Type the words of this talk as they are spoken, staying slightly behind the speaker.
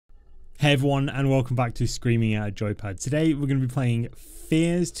Hey everyone, and welcome back to Screaming at a Joypad. Today we're going to be playing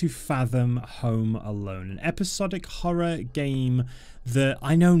Fears to Fathom Home Alone, an episodic horror game that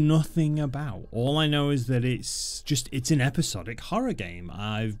I know nothing about. All I know is that it's an episodic horror game.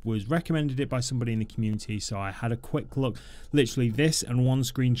 I was recommended it by somebody in the community, so I had a quick look. Literally this and one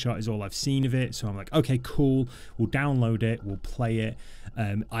screenshot is all I've seen of it, so I'm like, okay, cool, we'll download it, we'll play it.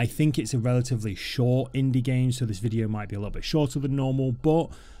 I think it's a relatively short indie game, so this video might be a little bit shorter than normal,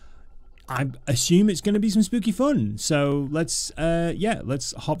 but I assume it's going to be some spooky fun. So let's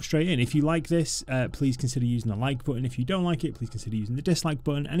hop straight in. If you like this, please consider using the like button. If you don't like it, please consider using the dislike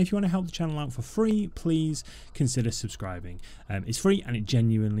button. And if you want to help the channel out for free, please consider subscribing. It's free and it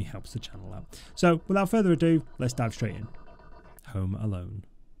genuinely helps the channel out. So without further ado, let's dive straight in. Home Alone,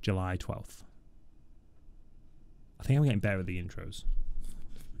 July 12th. I think I'm getting better at the intros.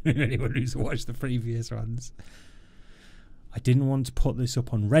 Anyone who's watched the previous ones. I didn't want to put this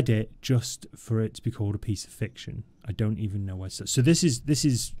up on Reddit just for it to be called a piece of fiction. I don't even know where to. So this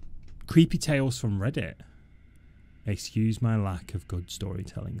is creepy tales from Reddit. Excuse my lack of good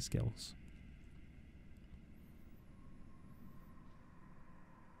storytelling skills.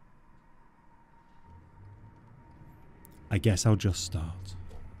 I guess I'll just start.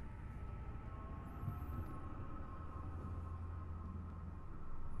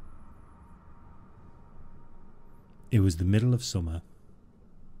 It was the middle of summer.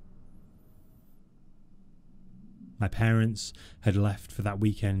 My parents had left for that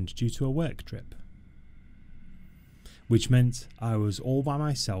weekend due to a work trip, which meant I was all by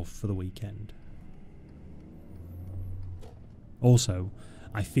myself for the weekend. Also,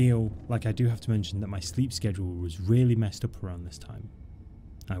 I feel like I do have to mention that my sleep schedule was really messed up around this time.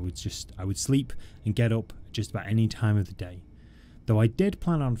 I would sleep and get up just about any time of the day, though I did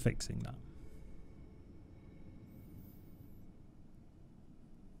plan on fixing that.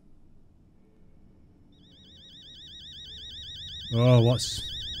 Oh, what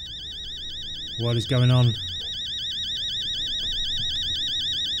is going on?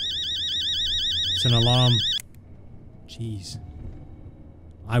 It's an alarm. Jeez.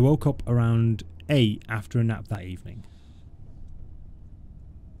 I woke up around 8 after a nap that evening.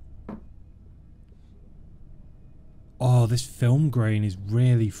 Oh, this film grain is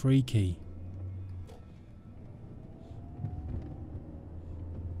really freaky.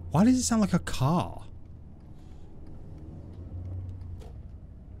 Why does it sound like a car?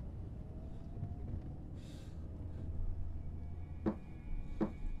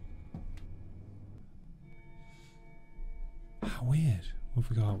 Weird. What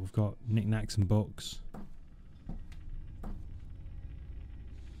have we got? We've got knickknacks and books.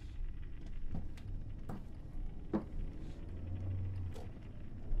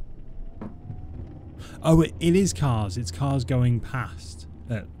 Oh, it is cars. It's cars going past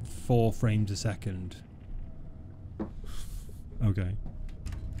at 4 frames a second. Okay.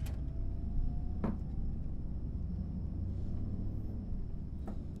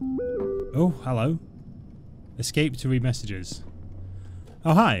 Oh, hello. Escape to read messages.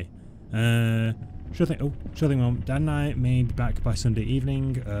 Oh, hi. Sure thing, Mom. Dad and I may be back by Sunday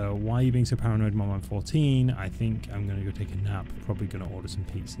evening. Why are you being so paranoid, Mom? I'm 14. I think I'm going to go take a nap. Probably going to order some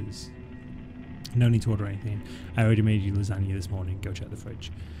pizzas. No need to order anything. I already made you lasagna this morning. Go check the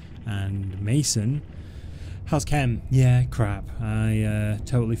fridge. And Mason. How's Ken? Yeah, crap. I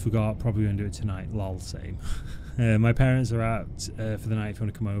totally forgot. Probably going to do it tonight. Lol, same. My parents are out for the night. If you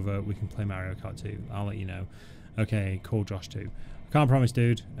want to come over, we can play Mario Kart too. I'll let you know. Okay, call Josh too. Can't promise,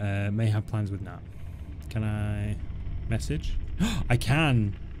 dude. May have plans with Nat. Can I message? I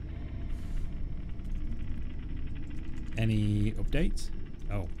can. Any update?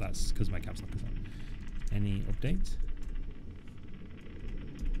 Oh, that's because my caps lock is on. Any update?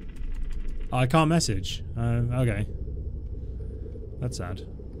 Oh, I can't message. Okay. That's sad.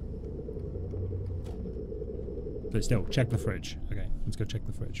 But still, check the fridge. Okay, let's go check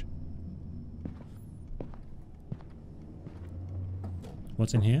the fridge.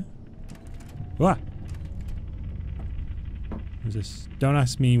 What's in here? What? What's this? Don't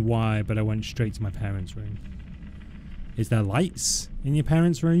ask me why, but I went straight to my parents' room. Is there lights in your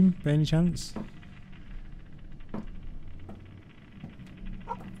parents' room, by any chance?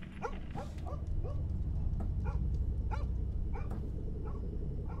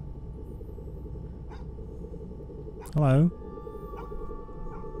 Hello?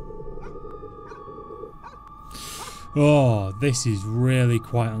 Oh, this is really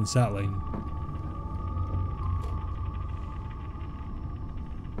quite unsettling.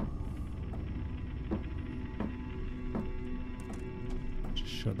 Just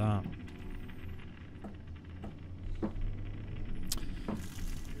shut that.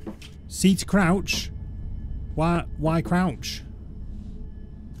 C to crouch? Why crouch?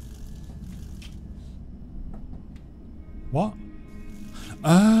 What?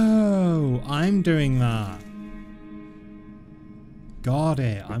 Oh, I'm doing that. Got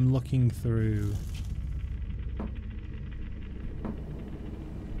it. I'm looking through.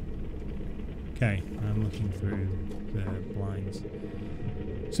 Okay, I'm looking through the blinds.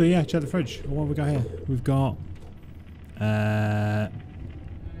 So yeah, check the fridge. What have we got here? We've got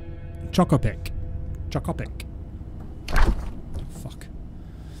Chocopic. Chocopic. Oh, fuck.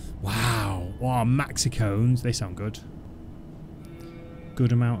 Wow. Wow, Maxicones. They sound good.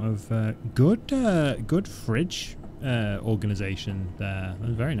 Good amount of good fridge organization there.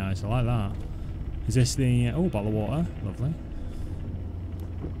 That's very nice. I like that. Is this the oh, bottle of water? Lovely.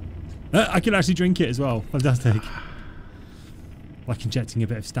 I can actually drink it as well. Fantastic. Like injecting a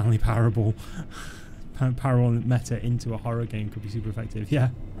bit of Stanley Parable meta into a horror game could be super effective. Yeah.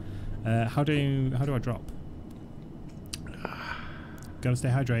 How do I drop? Gotta stay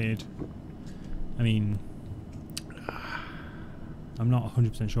hydrated. I mean, I'm not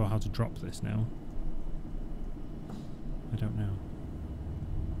 100% sure how to drop this now. I don't know.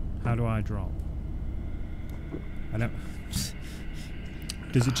 How do I drop? I don't.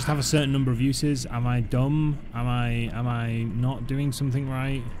 Does it just have a certain number of uses? Am I dumb? Am I not doing something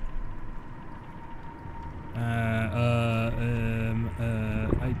right?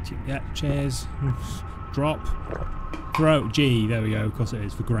 Yeah, chairs. Drop. Throw. G. There we go. Of course it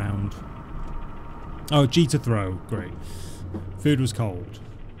is for ground. Oh, G to throw. Great. Food was cold.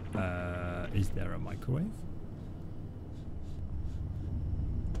 Is there a microwave?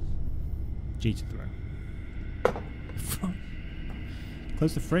 G to throw.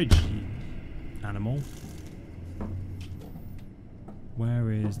 Close the fridge, you animal.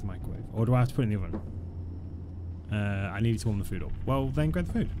 Where is the microwave? Or do I have to put it in the oven? I need to warm the food up. Well, then grab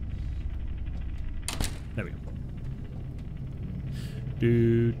the food. There we go.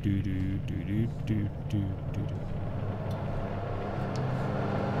 Do do do do do do do do.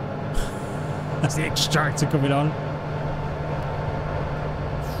 That's the extractor coming on.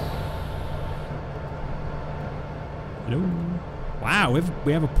 Hello. Wow,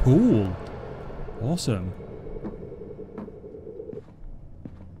 we have a pool. Awesome.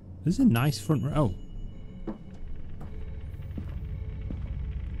 This is a nice front row. Oh.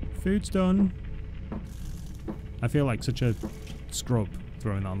 Food's done. I feel like such a scrub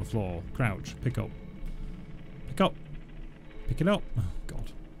throwing that on the floor. Crouch. Pick up. Pick up. Pick it up. Oh,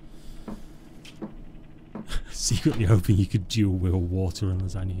 God. Secretly hoping you could dual wheel water and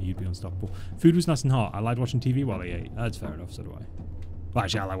lasagna, you'd be unstoppable. Food was nice and hot. I liked watching TV while I ate. That's fair enough, so do I. Well,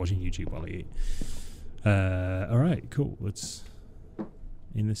 actually, I like watching YouTube while I eat. Alright, cool. Let's...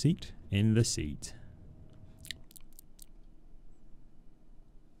 In the seat. In the seat.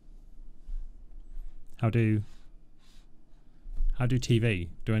 How do TV?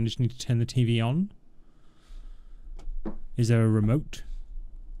 Do I just need to turn the TV on? Is there a remote?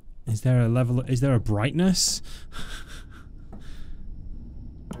 Is there a level? Is there a brightness?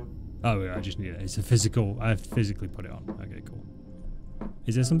 Oh, yeah, I just need it. It's a physical. I have to physically put it on. Okay, cool.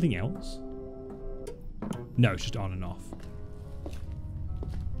 Is there something else? No, it's just on and off.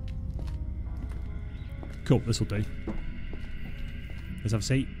 Cool, this will do. Let's have a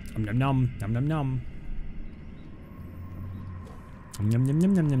seat. Nom nom nom nom nom. Nom nom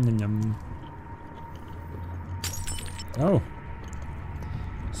nom nom nom nom nom. Oh.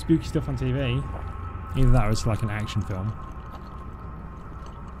 Spooky stuff on TV. Either that or it's like an action film.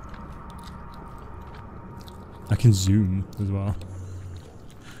 I can zoom as well.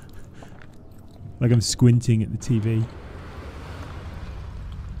 Like I'm squinting at the TV.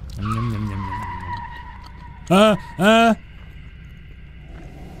 Nom, nom, nom, nom.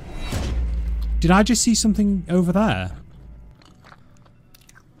 Did I just see something over there?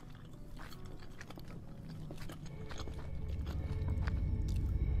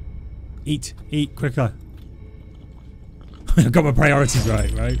 Eat, quicker. I got my priorities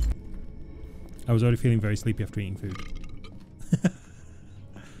right? I was already feeling very sleepy after eating food.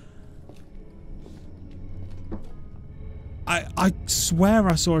 I swear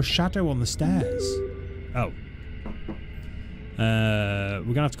I saw a shadow on the stairs. Oh.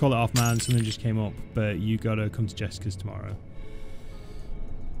 We're gonna have to call it off, man. Something just came up, but you gotta come to Jessica's tomorrow.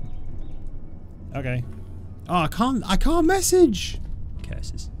 Okay. Oh, I can't message.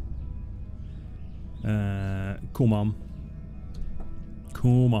 Curses. Cool mom.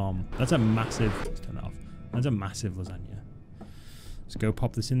 Cool mom. That's a massive. Let's turn that off. That's a massive lasagna. Let's go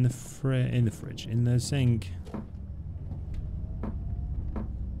pop this in the fridge, in the sink.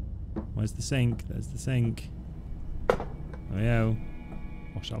 Where's the sink? There's the sink. Oh yeah.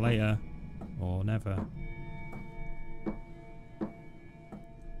 Watch that later. Or never.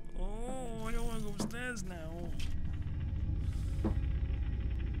 Oh, I don't want to go upstairs now.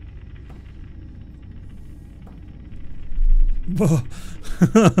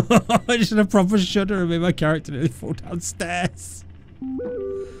 I just had a proper shudder and made my character nearly fall downstairs.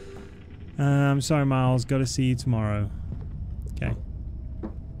 I'm sorry, Miles. Got to see you tomorrow. Okay.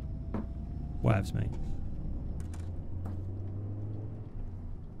 Whatevs, mate.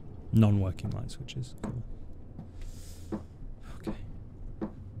 Non-working light switches. Cool. Okay.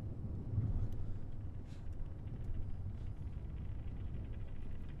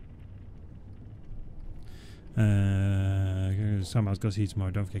 Sorry, Miles. Got to see you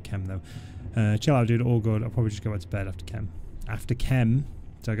tomorrow. Don't forget Chem, though. Chill out, dude. All good. I'll probably just go back to bed after Chem. After Chem?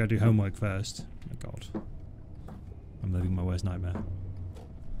 So I gotta do homework first. Oh my god. I'm living my worst nightmare.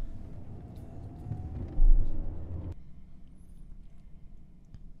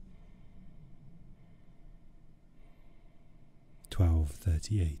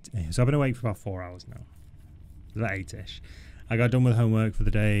 .38 So I've been awake for about 4 hours now. Is that 8-ish? I got done with homework for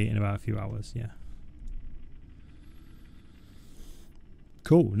the day in about a few hours, yeah.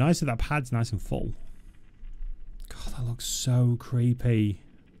 Cool. Nice that pad's nice and full. God, that looks so creepy.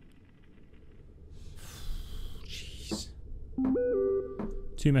 Jeez.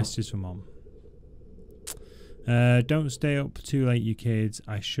 2 messages from Mom. Don't stay up too late, you kids.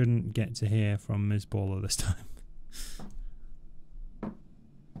 I shouldn't get to hear from Ms. Baller this time.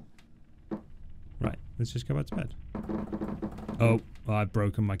 Right, let's just go back to bed. Oh, well, I've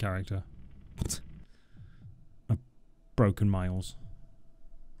broken my character. I've broken Miles.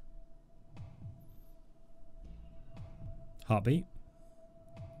 Heartbeat.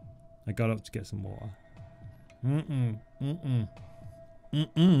 I got up to get some water. Mm-mm. Mm-mm.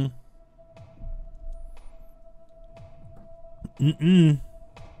 Mm-mm. Mm-mm.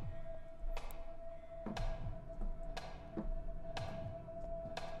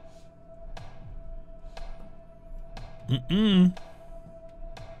 Mm-mm.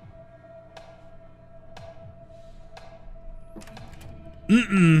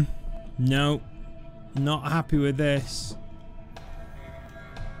 Mm-mm. No. Not happy with this.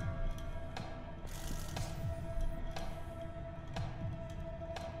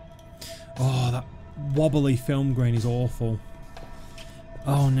 Oh, that wobbly film grain is awful.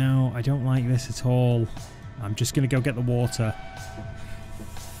 Oh no, I don't like this at all. I'm just gonna go get the water.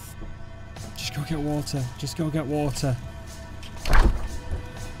 Just go get water. Just go get water.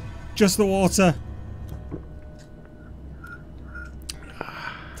 Just the water.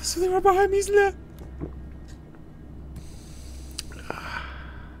 There's something right behind me, isn't there?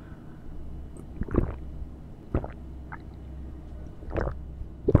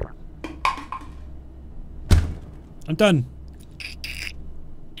 I'm done.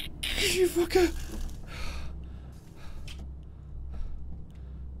 You fucker.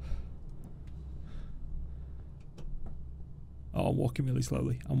 Oh, I'm walking really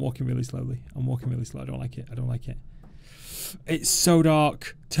slowly. I'm walking really slowly. I'm walking really slow. I don't like it. I don't like it. It's so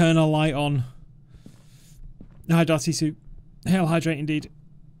dark. Turn a light on. Hi, Darcy Soup. Hail hydrate indeed.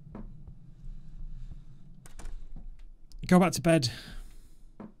 Go back to bed.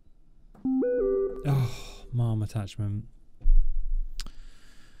 Oh. Mom attachment.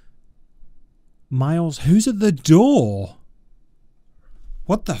 Miles, who's at the door?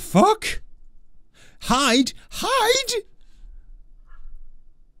 What the fuck? Hide! Hide!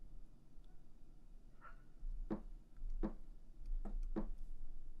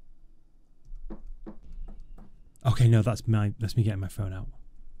 Okay, no, that's me getting my phone out.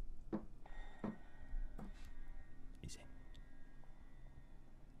 Is it?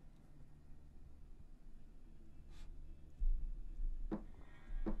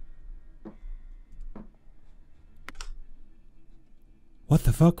 What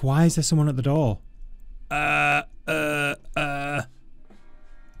the fuck? Why is there someone at the door? I'm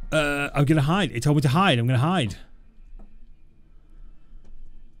gonna hide. It told me to hide. I'm gonna hide.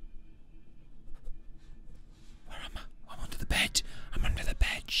 Where am I? I'm under the bed. I'm under the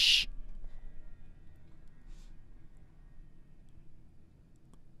bed. Shh.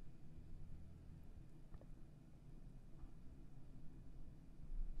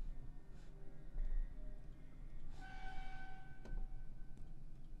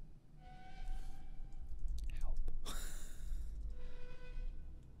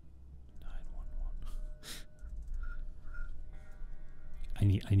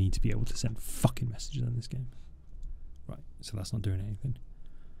 I need to be able to send fucking messages in this game. Right, so that's not doing anything.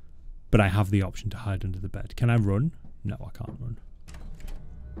 But I have the option to hide under the bed. Can I run? No, I can't run.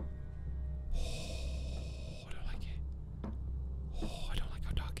 Oh, I don't like it. Oh, I don't like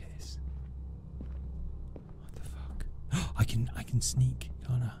how I can sneak,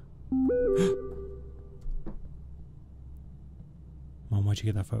 can't I? Mom, where'd you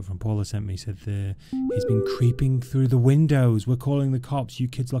get that photo from? Paula sent me. Said he's been creeping through the windows. We're calling the cops. You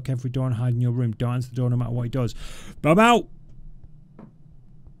kids lock every door and hide in your room. Don't answer the door no matter what he does. But I'm out.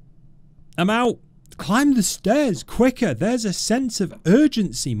 I'm out. Climb the stairs quicker. There's a sense of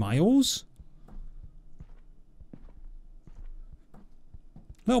urgency, Miles.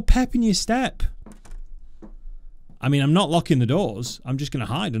 Little pep in your step. I mean, I'm not locking the doors. I'm just going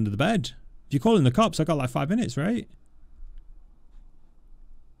to hide under the bed. If you're calling the cops, I got like 5 minutes, right?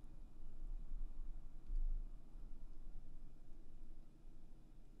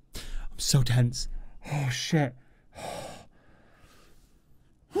 I'm so tense. Oh, shit.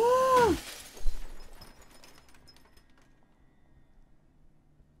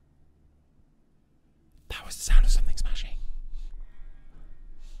 That was the sound of something smashing.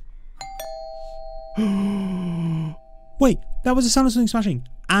 Wait, that was the sound of something smashing.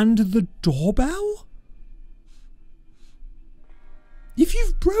 And the doorbell? If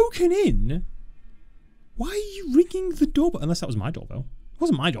you've broken in, why are you ringing the doorbell? Unless that was my doorbell. It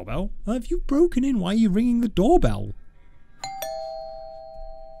wasn't my doorbell. If you've broken in, why are you ringing the doorbell?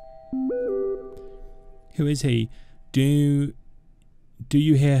 Who is he? Do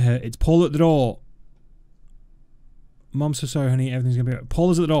you hear her? It's Paul at the door. Mom, so sorry, honey. Everything's gonna be right.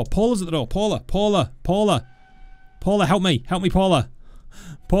 Paula's at the door. Paula's at the door. Paula. Paula, help me. Help me, Paula.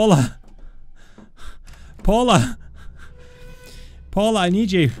 Paula, I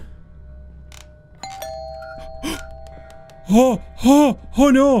need you. Oh no.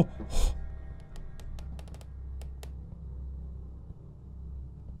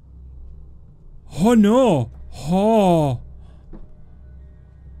 Oh no. Oh.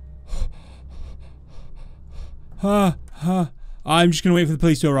 I'm just gonna wait for the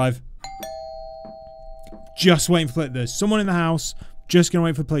police to arrive. Just waiting for there's someone in the house. Just gonna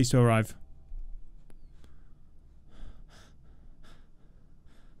wait for the police to arrive.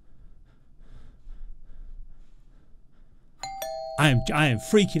 I am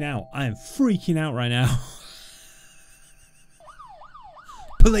freaking out. I am freaking out right now.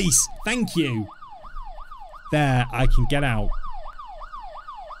 Police, thank you. There, I can get out.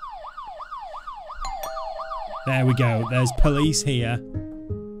 There we go. There's police here.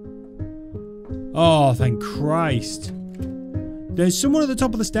 Oh, thank Christ. There's someone at the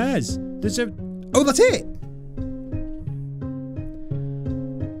top of the stairs. There's a... Oh, that's it.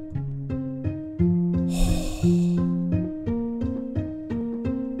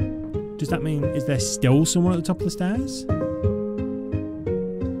 Does that mean... Is there still someone at the top of the stairs?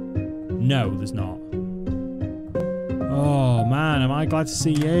 No, there's not. Oh, man. Am I glad to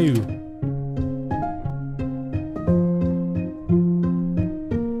see you.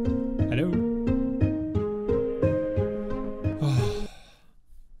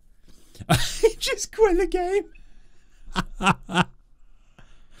 Just quit the game. All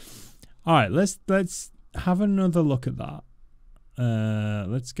right, let's have another look at that.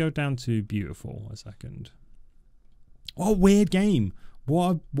 Let's go down to beautiful a second. What a weird game.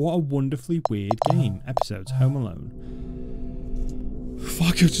 What a wonderfully weird game. Episodes Home Alone.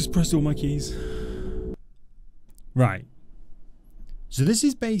 Fuck, I just pressed all my keys. Right. So this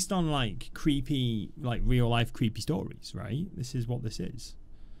is based on like creepy, like real life creepy stories, right? This is what this is.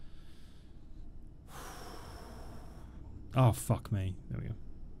 Oh, fuck me. There we go.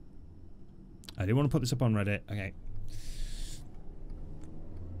 I didn't want to put this up on Reddit. Okay.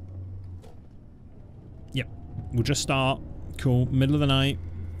 Yep. We'll just start. Cool. Middle of the night.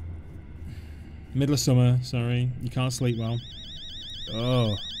 Middle of summer. Sorry. You can't sleep well.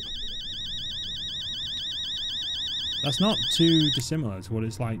 Oh. That's not too dissimilar to what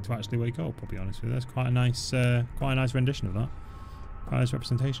it's like to actually wake up, I'll be honest with you. That's quite a nice rendition of that. Quite a nice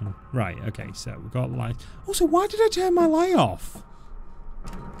representation. Right, okay, so we've got light. Also, why did I turn my light off?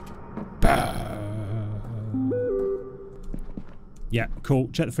 Yeah, cool.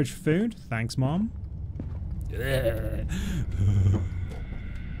 Check the fridge for food. Thanks, Mom. Oh,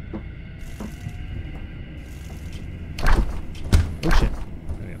 shit.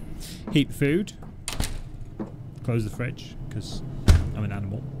 There we go. Heat the food. Close the fridge, because I'm an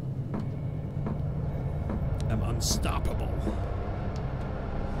animal. I'm unstoppable.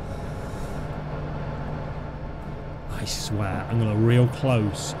 I swear, I'm going to real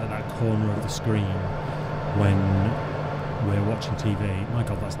close at that corner of the screen when we're watching TV. My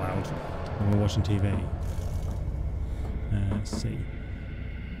God, that's loud. When we're watching TV. Let's see.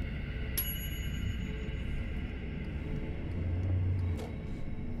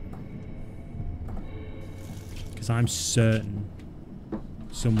 Because I'm certain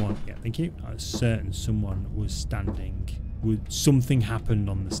someone... Yeah, thank you. I'm certain someone was standing something happened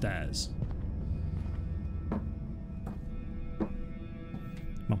on the stairs. Come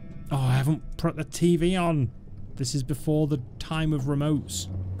on. Oh, I haven't put the TV on. This is before the time of remotes.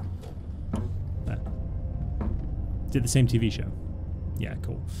 There. Did the same TV show. Yeah,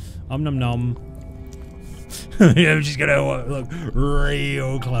 cool. Nom nom. I'm just gonna look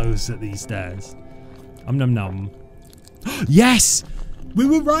real close at these stairs. Nom nom. Yes! We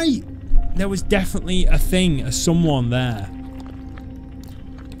were right! There was definitely a thing, a someone there.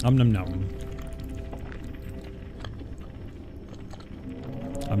 Nom nom. Nom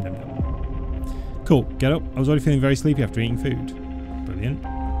nom. Cool, get up. I was already feeling very sleepy after eating food. Brilliant.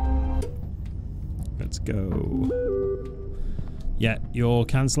 Let's go. Yeah, you're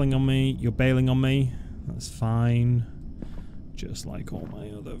cancelling on me. You're bailing on me. That's fine. Just like all my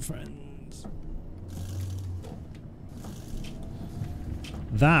other friends.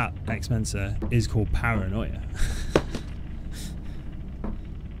 That, X-Mensa, is called paranoia.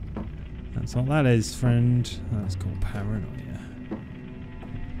 That's what that is, friend. That's called paranoia.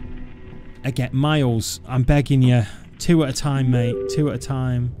 Again, Miles, I'm begging you. 2 at a time, mate. 2 at a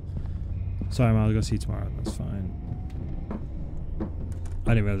time. Sorry, Miles, I'll go see you tomorrow. That's fine.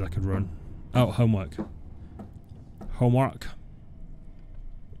 I didn't realise I could run. Oh, homework. Homework.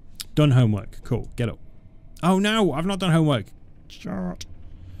 Done homework. Cool. Get up. Oh no, I've not done homework. Shut.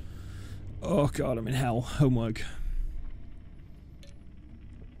 Oh god, I'm in hell. Homework.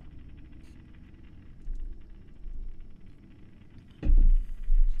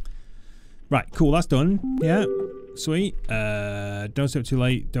 Right, cool, that's done. Yeah, sweet. Don't stay up too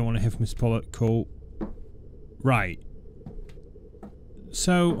late. Don't want to hear from Mr. Pollock. Cool. Right.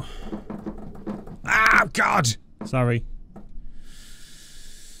 So... Ah, God! Sorry.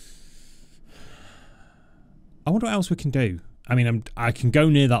 I wonder what else we can do. I mean, I can go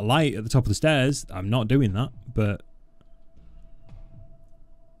near that light at the top of the stairs. I'm not doing that, but...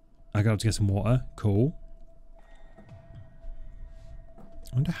 I got to get some water. Cool.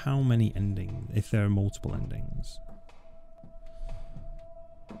 I wonder how many endings, if there are multiple endings.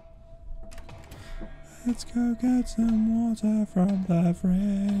 Let's go get some water from the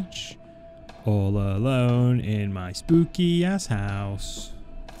fridge. All alone in my spooky ass house.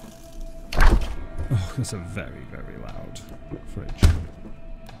 Oh, that's a very, very loud fridge.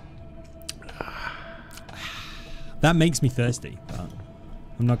 That makes me thirsty, but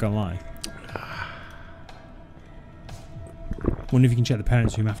I'm not gonna lie. Wonder if you can check the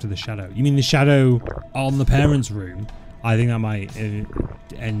parents' room after the shadow. You mean the shadow on the parents' room? I think that might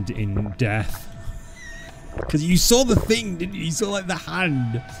end in death. Because you saw the thing, didn't you? You saw like the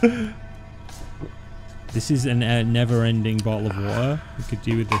hand. This is a never-ending bottle of water. We could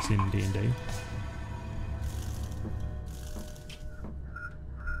do with this in D&D.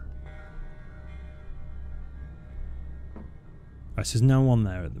 Right, so there's no one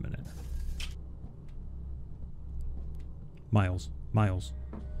there at the minute. Miles. Miles.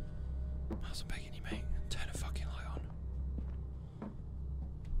 Miles, I'm begging you, mate. Turn a fucking light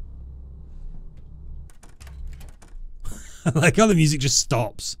on. I like how the music just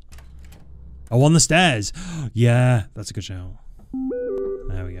stops. Oh, on the stairs. Yeah, that's a good shout.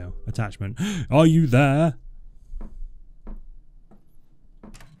 There we go. Attachment. Are you there?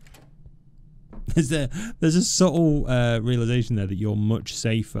 There's a subtle realization there that you're much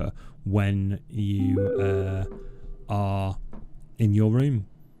safer when you are in your room.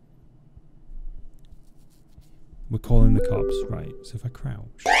 We're calling the cops. Right, so if I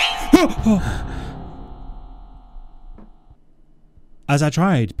crouch. As I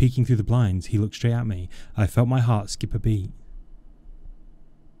tried peeking through the blinds, he looked straight at me. I felt my heart skip a beat.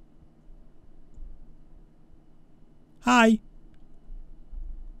 Hi.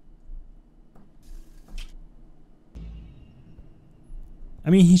 I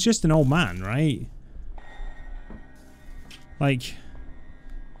mean, he's just an old man, right? Like...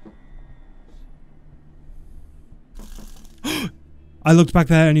 I looked back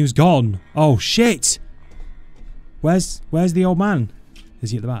there and he was gone. Oh, shit! Where's the old man?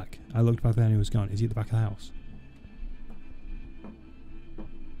 Is he at the back? I looked back there and he was gone. Is he at the back of the house?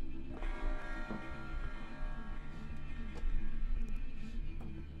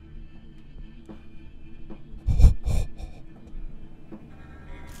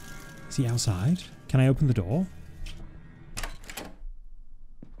 Is he outside? Can I open the door?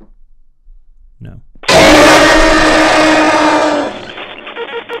 No.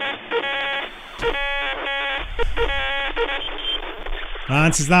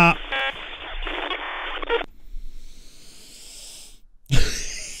 Answers that.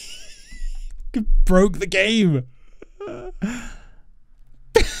 Broke the game.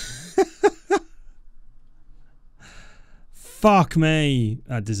 Fuck me.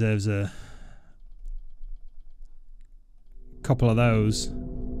 That deserves a couple of those.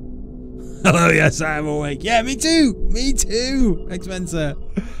 Hello, yes, I am awake. Yeah, me too. Me too. Thanks, Spencer.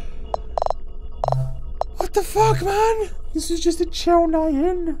 What the fuck, man? This is just a chill night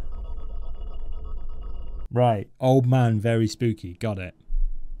in. Right. Old man, very spooky. Got it.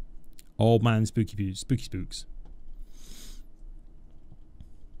 Old man, spooky spooks.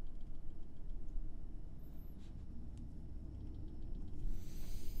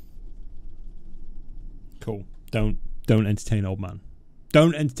 Cool. Don't entertain old man.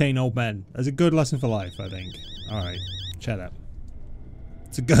 Don't entertain old men. That's a good lesson for life, I think. Alright. Shut up.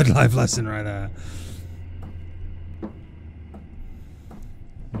 It's a good life lesson right there.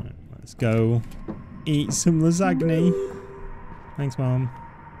 Right, let's go eat some lasagna. Thanks, Mom.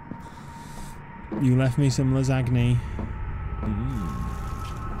 You left me some lasagna.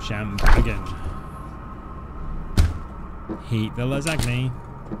 Champagne. Heat the lasagna.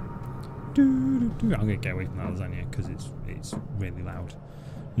 I'm gonna get away from that lasagna because it's really loud.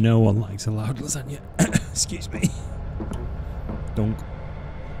 No one likes a loud lasagna. Excuse me. Dunk.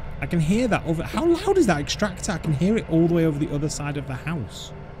 I can hear that over. How loud is that extractor? I can hear it all the way over the other side of the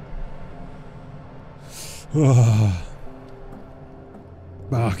house.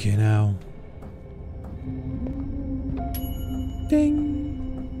 Barking now. Ding.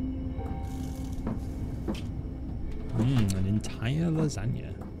 An entire lasagna.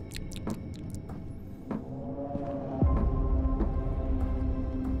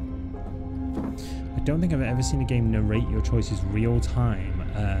 I don't think I've ever seen a game narrate your choices real time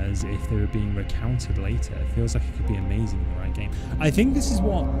as if they were being recounted later. It feels like it could be amazing in the right game. I think this is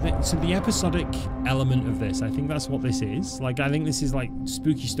what... So the episodic element of this, I think that's what this is. Like, I think this is like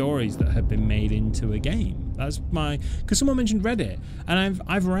spooky stories that have been made into a game. That's my... Because someone mentioned Reddit, and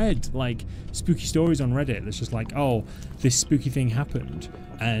I've read, like, spooky stories on Reddit that's just like, oh, this spooky thing happened,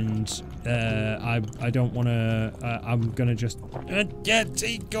 and I don't want to... I'm going to just...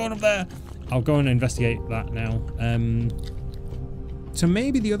 going up there! I'll go and investigate that now. So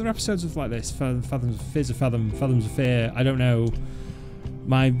maybe the other episodes of like this, Fathoms of Fears of Fathom, Fathoms of Fear, I don't know.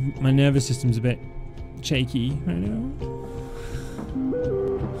 My nervous system's a bit shaky right now.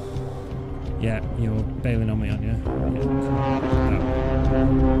 Yeah, you're bailing on me, aren't you? Yeah.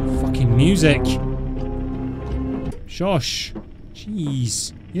 Oh. Fucking music! Shush!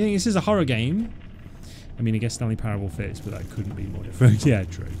 Jeez. You think this is a horror game? I mean, I guess Stanley Parable fits, but that couldn't be more different. Yeah,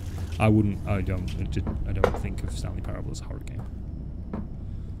 true. I don't think of Stanley Parable as a horror game.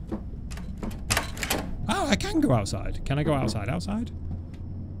 Oh, I can go outside. Can I go outside?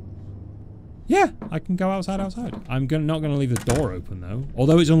 Yeah, I can go outside. I'm not going to leave the door open, though.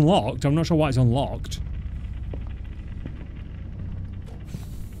 Although it's unlocked. I'm not sure why it's unlocked.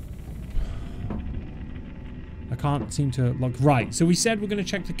 I can't seem to log... Right, so we said we're going to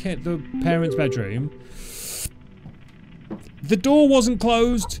check the parents' bedroom. The door wasn't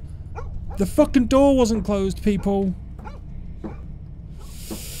closed. The fucking door wasn't closed, people.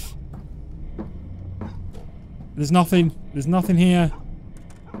 There's nothing. There's nothing here.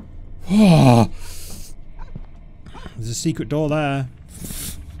 There's a secret door there.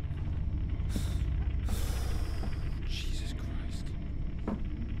 Jesus Christ.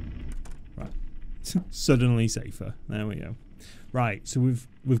 Right. Suddenly safer. There we go. Right, so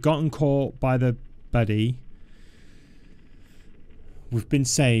we've gotten caught by the baddie. We've been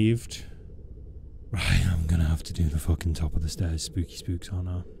saved. Right, I'm gonna have to do the fucking top of the stairs. Spooky spooks on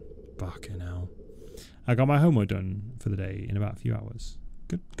her. Fucking hell. I got my homework done for the day in about a few hours.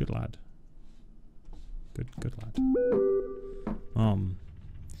 Good lad. Good lad.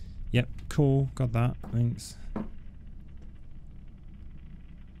 Yep, cool. Got that. Thanks.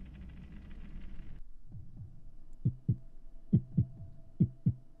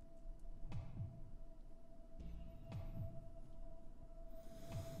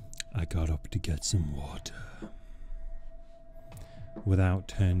 I got up to get some water without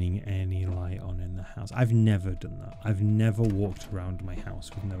turning any light on in the house. I've never done that. I've never walked around my house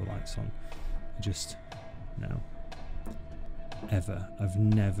with no lights on. No. Ever. I've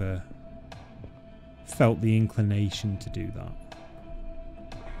never felt the inclination to do that.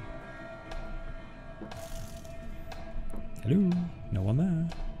 Hello? No one there.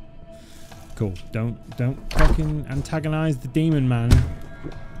 Cool. Don't fucking antagonize the demon man.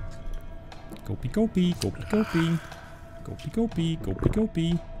 Gopey.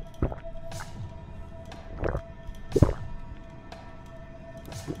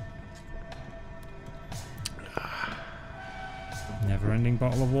 Never-ending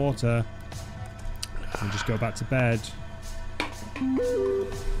bottle of water. We'll just go back to bed.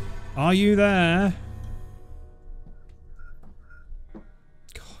 Are you there?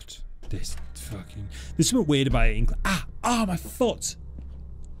 This fucking... There's something weird about it. Ah, my foot.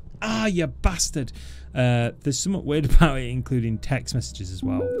 Ah, you bastard. There's something weird about it, including text messages as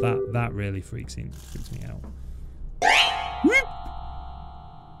well. That really freaks me out.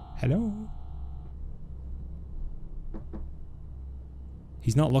 Hello.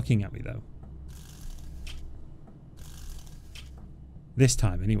 He's not looking at me though. This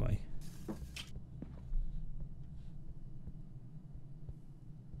time, anyway.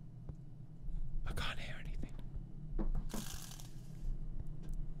 I can't hear anything.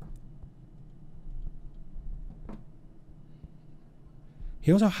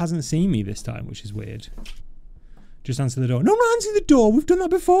 He also hasn't seen me this time, which is weird. Just answer the door. No, I'm not answering the door. We've done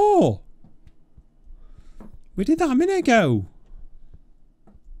that before. We did that a minute ago.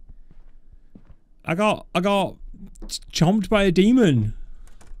 I got chomped by a demon.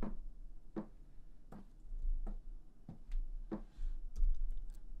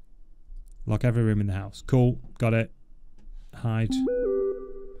 Lock every room in the house. Cool. Got it. Hide.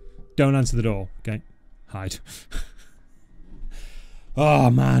 Don't answer the door. Okay. Hide. Oh,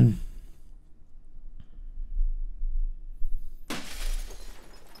 man.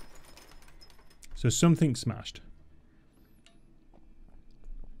 So something smashed.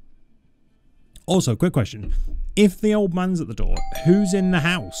 Also, quick question. If the old man's at the door, who's in the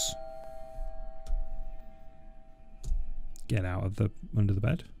house? Get out of the under the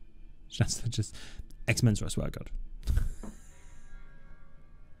bed. Just X-Mentor, I swear to God.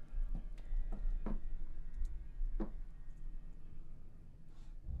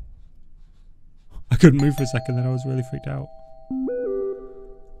 I couldn't move for a second, then I was really freaked out.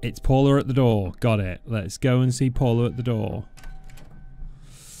 It's Paula at the door. Got it. Let's go and see Paula at the door.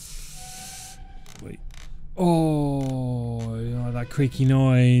 Wait. Oh, that creaky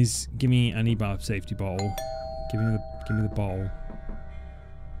noise. I need my safety bottle. Give me the bottle.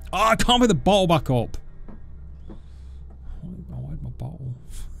 Oh, I can't put the bottle back up. I wanted my bottle.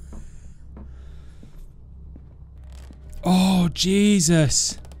 Oh,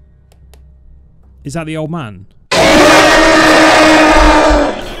 Jesus. Is that the old man?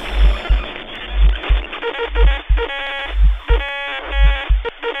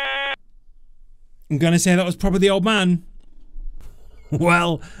 I'm going to say that was probably the old man.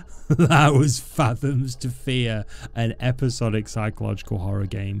 Well, that was Fathoms to Fear, an episodic psychological horror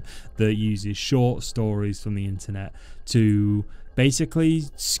game that uses short stories from the internet to basically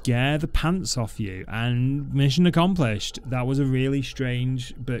scare the pants off you. And mission accomplished. That was a really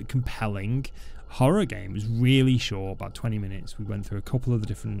strange but compelling horror game. It was really short, about 20 minutes. We went through a couple of the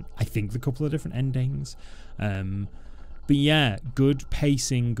different, I think, endings. But yeah, good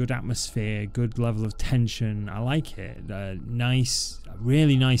pacing, good atmosphere, good level of tension. I like it. Nice,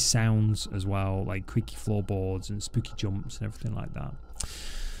 really nice sounds as well, like creaky floorboards and spooky jumps and everything like that.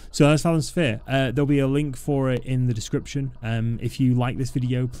 So that's Fathoms to Fear. There'll be a link for it in the description. If you like this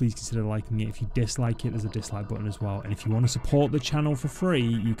video, please consider liking it. If you dislike it, there's a dislike button as well. And if you want to support the channel for free,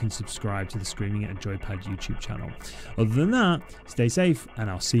 you can subscribe to the Screaming at a Joypad YouTube channel. Other than that, stay safe, and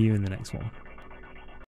I'll see you in the next one.